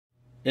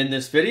In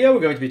this video,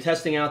 we're going to be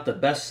testing out the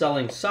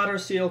best-selling solder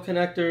seal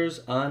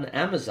connectors on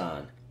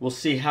Amazon. We'll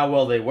see how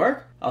well they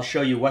work. I'll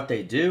show you what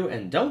they do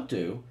and don't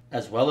do,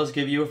 as well as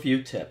give you a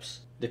few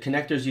tips. The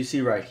connectors you see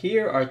right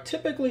here are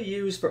typically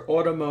used for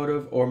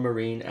automotive or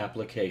marine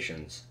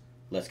applications.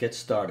 Let's get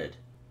started.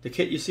 The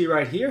kit you see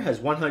right here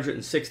has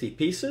 160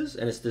 pieces,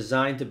 and it's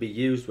designed to be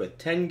used with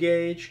 10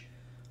 gauge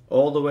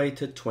all the way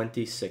to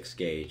 26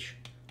 gauge,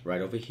 right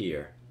over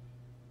here.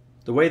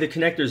 The way the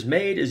connector is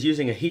made is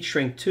using a heat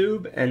shrink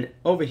tube, and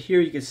over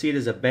here you can see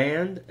there's a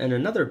band and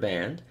another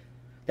band.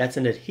 That's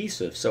an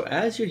adhesive. So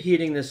as you're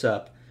heating this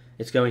up,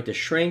 it's going to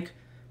shrink,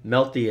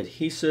 melt the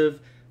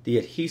adhesive. The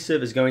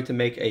adhesive is going to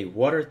make a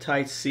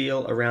watertight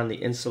seal around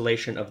the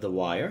insulation of the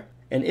wire.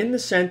 And in the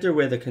center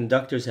where the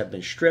conductors have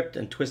been stripped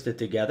and twisted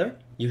together,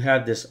 you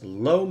have this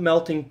low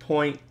melting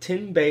point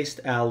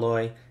tin-based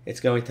alloy. It's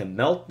going to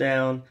melt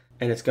down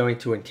and it's going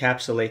to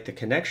encapsulate the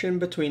connection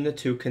between the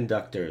two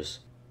conductors.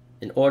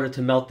 In order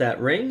to melt that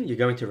ring, you're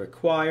going to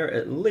require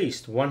at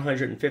least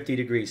 150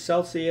 degrees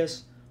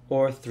Celsius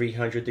or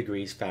 300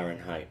 degrees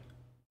Fahrenheit.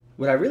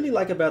 What I really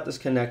like about this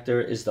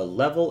connector is the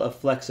level of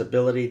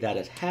flexibility that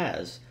it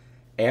has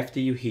after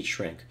you heat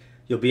shrink.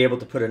 You'll be able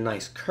to put a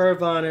nice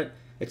curve on it.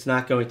 It's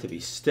not going to be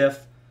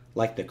stiff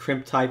like the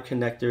crimp type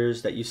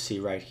connectors that you see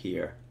right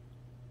here.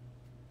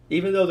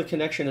 Even though the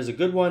connection is a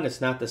good one,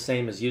 it's not the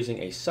same as using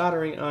a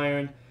soldering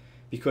iron,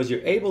 because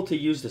you're able to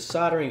use the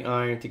soldering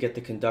iron to get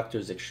the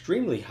conductors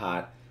extremely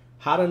hot,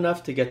 hot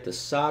enough to get the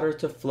solder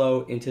to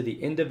flow into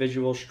the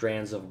individual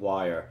strands of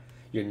wire.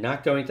 You're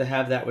not going to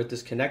have that with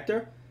this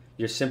connector.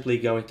 You're simply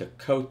going to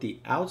coat the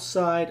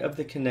outside of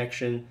the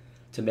connection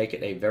to make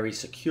it a very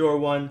secure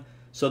one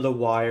so the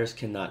wires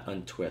cannot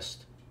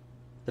untwist.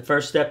 The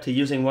first step to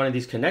using one of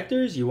these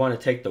connectors, you want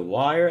to take the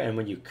wire, and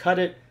when you cut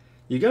it,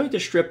 you're going to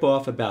strip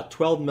off about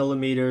 12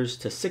 millimeters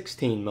to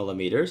 16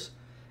 millimeters.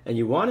 And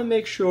you want to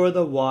make sure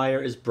the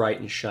wire is bright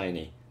and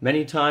shiny.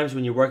 Many times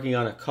when you're working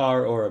on a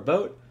car or a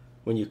boat,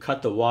 when you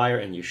cut the wire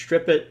and you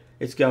strip it,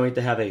 it's going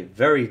to have a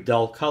very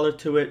dull color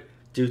to it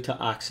due to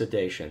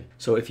oxidation.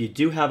 So if you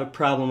do have a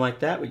problem like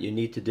that, what you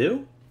need to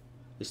do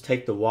is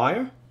take the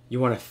wire, you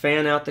want to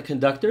fan out the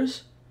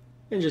conductors,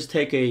 and just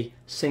take a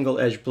single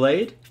edge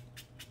blade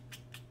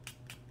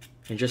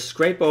and just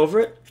scrape over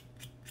it.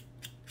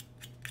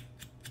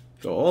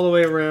 Go all the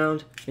way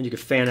around, and you can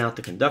fan out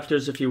the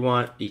conductors if you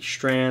want, each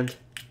strand.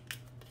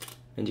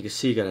 And you can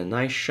see you got a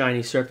nice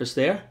shiny surface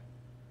there.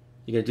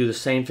 You're going to do the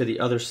same for the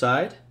other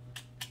side.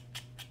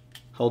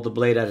 Hold the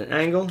blade at an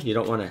angle. You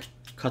don't want to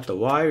cut the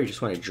wire, you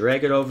just want to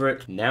drag it over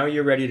it. Now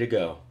you're ready to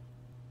go.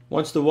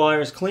 Once the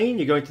wire is clean,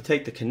 you're going to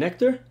take the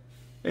connector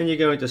and you're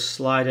going to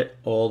slide it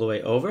all the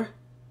way over.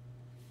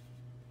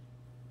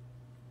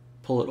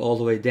 Pull it all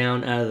the way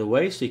down out of the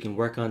way so you can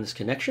work on this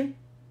connection.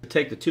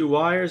 Take the two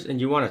wires and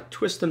you want to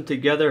twist them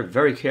together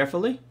very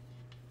carefully.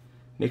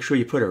 Make sure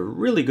you put a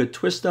really good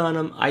twist on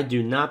them. I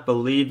do not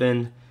believe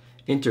in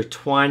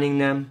intertwining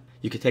them.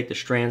 You could take the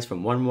strands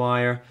from one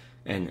wire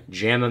and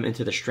jam them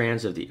into the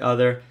strands of the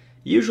other.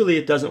 Usually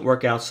it doesn't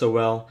work out so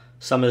well.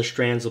 Some of the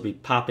strands will be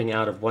popping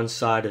out of one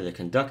side of the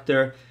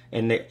conductor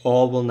and they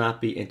all will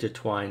not be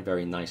intertwined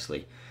very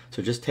nicely.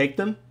 So just take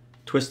them,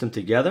 twist them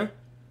together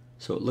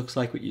so it looks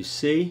like what you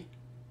see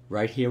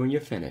right here when you're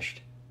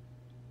finished.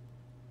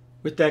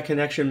 With that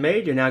connection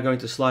made, you're now going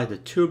to slide the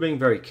tubing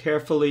very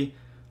carefully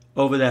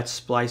over that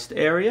spliced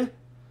area,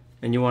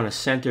 and you want to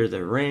center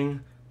the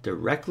ring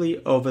directly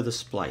over the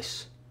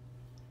splice.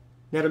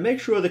 Now to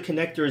make sure the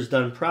connector is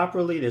done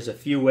properly, there's a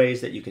few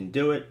ways that you can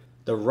do it.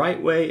 The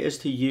right way is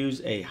to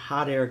use a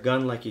hot air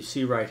gun like you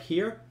see right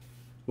here.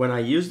 When I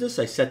use this,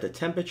 I set the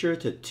temperature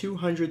to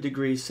 200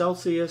 degrees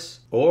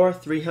Celsius or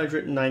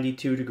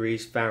 392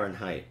 degrees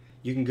Fahrenheit.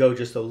 You can go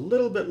just a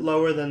little bit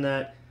lower than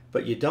that,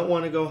 but you don't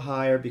want to go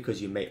higher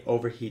because you may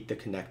overheat the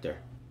connector.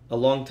 A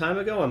long time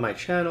ago on my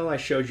channel, I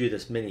showed you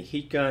this mini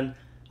heat gun.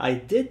 I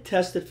did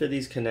test it for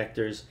these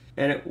connectors,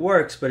 and it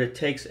works, but it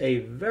takes a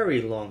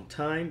very long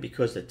time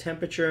because the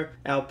temperature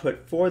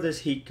output for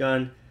this heat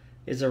gun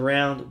is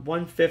around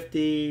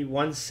 150,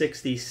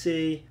 160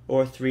 C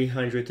or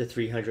 300 to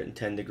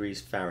 310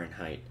 degrees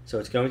Fahrenheit. So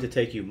it's going to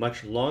take you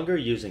much longer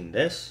using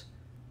this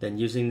than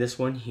using this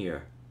one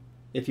here.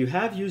 If you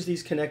have used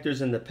these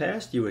connectors in the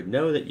past, you would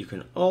know that you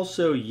can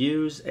also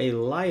use a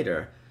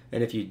lighter.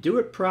 And if you do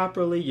it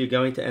properly, you're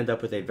going to end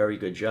up with a very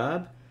good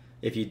job.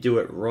 If you do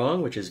it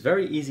wrong, which is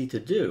very easy to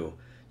do,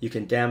 you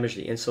can damage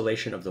the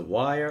insulation of the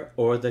wire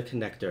or the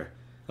connector.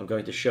 I'm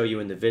going to show you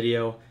in the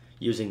video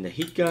using the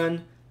heat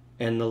gun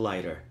and the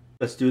lighter.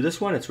 Let's do this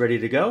one. It's ready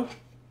to go. You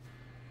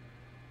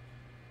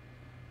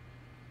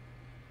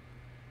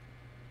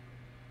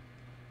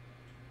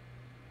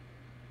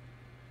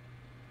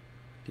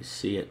can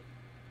see it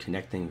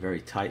connecting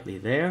very tightly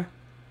there.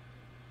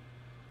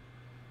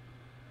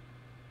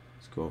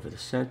 Go over the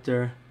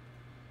center,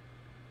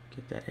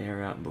 get that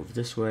air out, move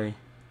this way,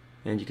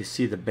 and you can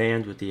see the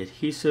band with the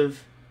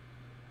adhesive.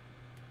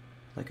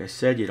 Like I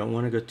said, you don't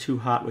want to go too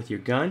hot with your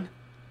gun.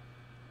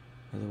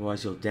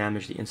 Otherwise you'll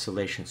damage the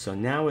insulation. So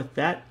now with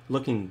that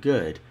looking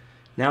good,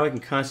 Now I can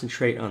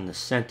concentrate on the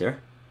center.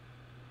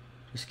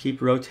 Just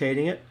keep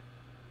rotating it.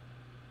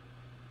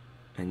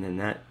 And then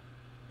that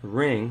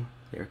ring,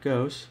 there it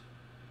goes.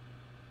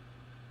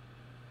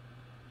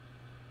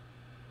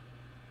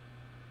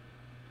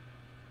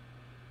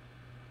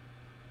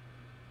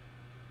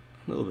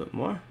 A little bit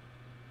more.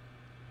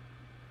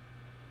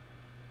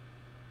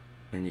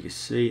 And you can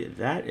see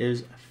that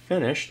is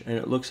finished and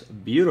it looks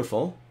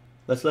beautiful.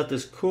 Let's let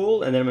this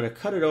cool and then I'm going to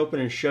cut it open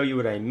and show you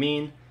what I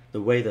mean.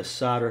 The way the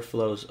solder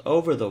flows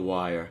over the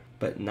wire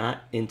but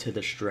not into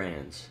the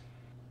strands.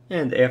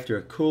 And after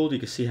it cooled, you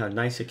can see how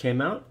nice it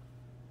came out.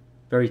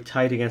 Very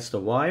tight against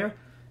the wire.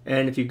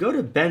 And if you go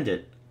to bend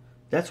it,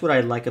 that's what I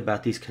like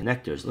about these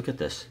connectors. Look at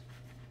this.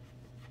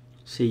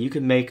 See, you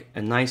can make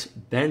a nice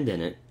bend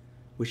in it,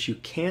 which you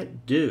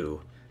can't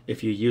do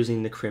if you're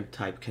using the crimp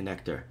type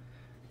connector.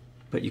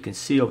 But you can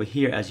see over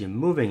here as you're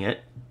moving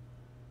it,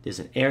 there's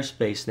an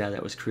airspace now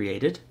that was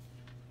created.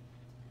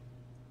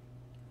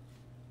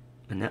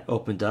 And that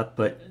opened up,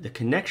 but the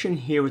connection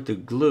here with the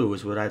glue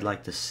is what I'd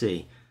like to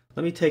see.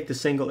 Let me take the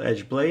single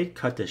edge blade,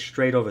 cut this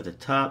straight over the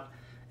top,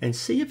 and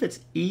see if it's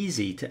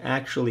easy to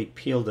actually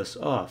peel this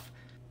off.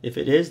 If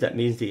it is, that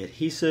means the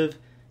adhesive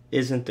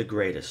isn't the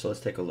greatest. So let's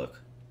take a look.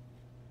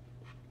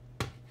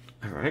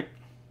 Alright,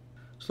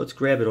 so let's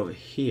grab it over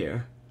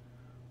here.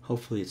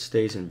 Hopefully it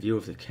stays in view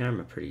of the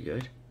camera pretty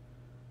good.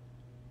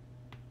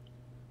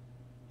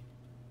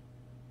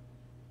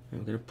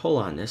 I'm going to pull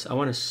on this. I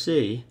want to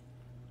see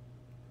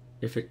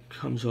if it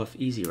comes off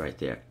easy right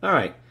there.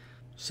 Alright,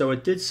 so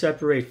it did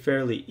separate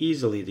fairly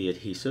easily, the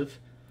adhesive.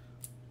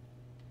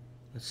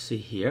 Let's see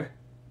here.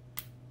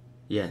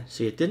 Yeah,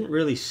 see, it didn't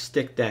really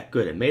stick that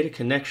good. It made a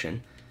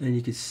connection. And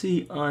you can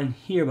see on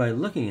here by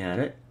looking at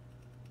it,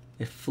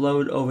 it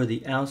flowed over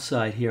the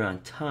outside here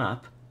on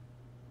top.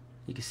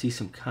 You can see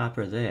some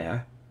copper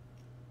there.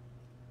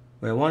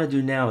 What I want to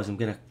do now is I'm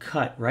going to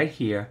cut right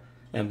here,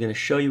 and I'm going to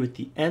show you what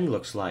the end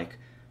looks like,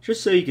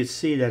 just so you can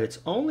see that it's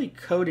only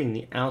coating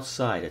the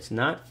outside. It's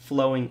not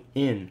flowing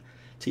in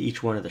to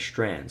each one of the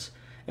strands.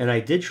 And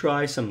I did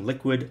try some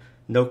liquid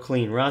no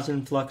clean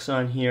rosin flux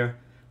on here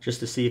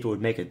just to see if it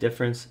would make a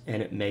difference,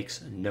 and it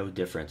makes no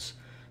difference.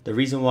 The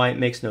reason why it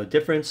makes no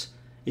difference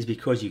is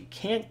because you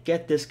can't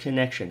get this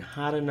connection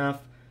hot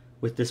enough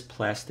with this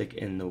plastic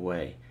in the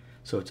way.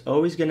 So it's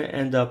always going to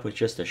end up with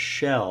just a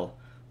shell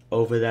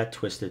over that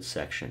twisted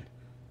section.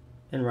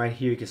 And right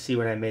here you can see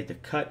when I made the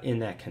cut in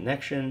that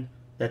connection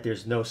that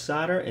there's no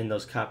solder in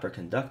those copper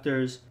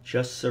conductors,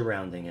 just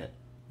surrounding it.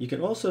 You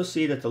can also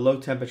see that the low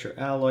temperature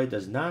alloy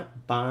does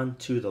not bond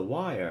to the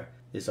wire.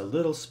 There's a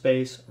little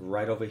space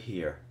right over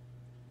here.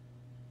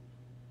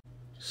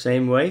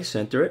 Same way,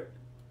 center it.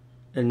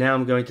 And now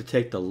I'm going to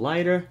take the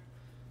lighter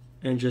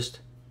and just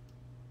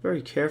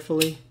very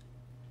carefully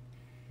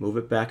move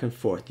it back and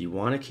forth. You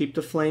want to keep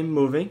the flame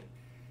moving.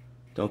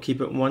 Don't keep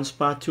it in one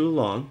spot too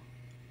long,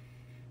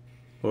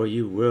 or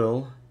you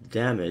will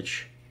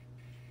damage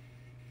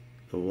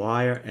the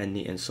wire and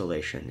the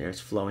insulation. There, it's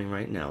flowing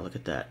right now. Look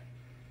at that.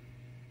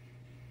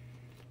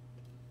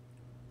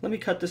 Let me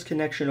cut this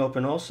connection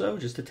open also,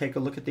 just to take a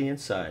look at the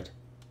inside.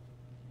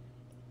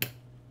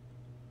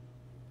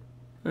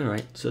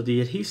 Alright, so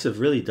the adhesive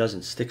really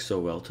doesn't stick so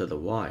well to the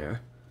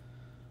wire.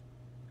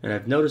 And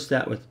I've noticed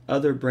that with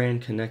other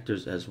brand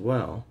connectors as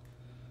well.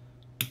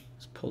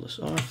 Let's pull this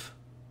off.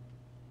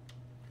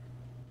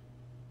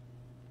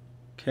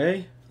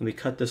 Okay, let me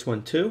cut this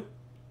one too.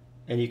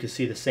 And you can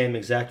see the same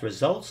exact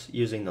results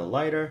using the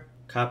lighter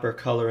copper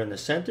color in the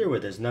center where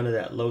there's none of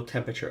that low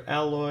temperature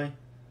alloy.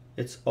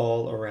 It's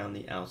all around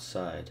the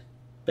outside.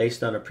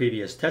 Based on a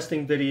previous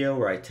testing video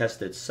where I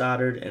tested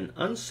soldered and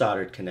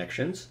unsoldered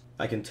connections,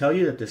 I can tell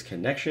you that this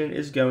connection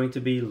is going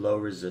to be low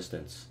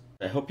resistance.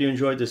 I hope you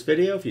enjoyed this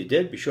video. If you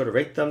did, be sure to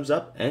rate, thumbs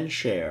up, and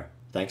share.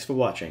 Thanks for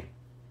watching.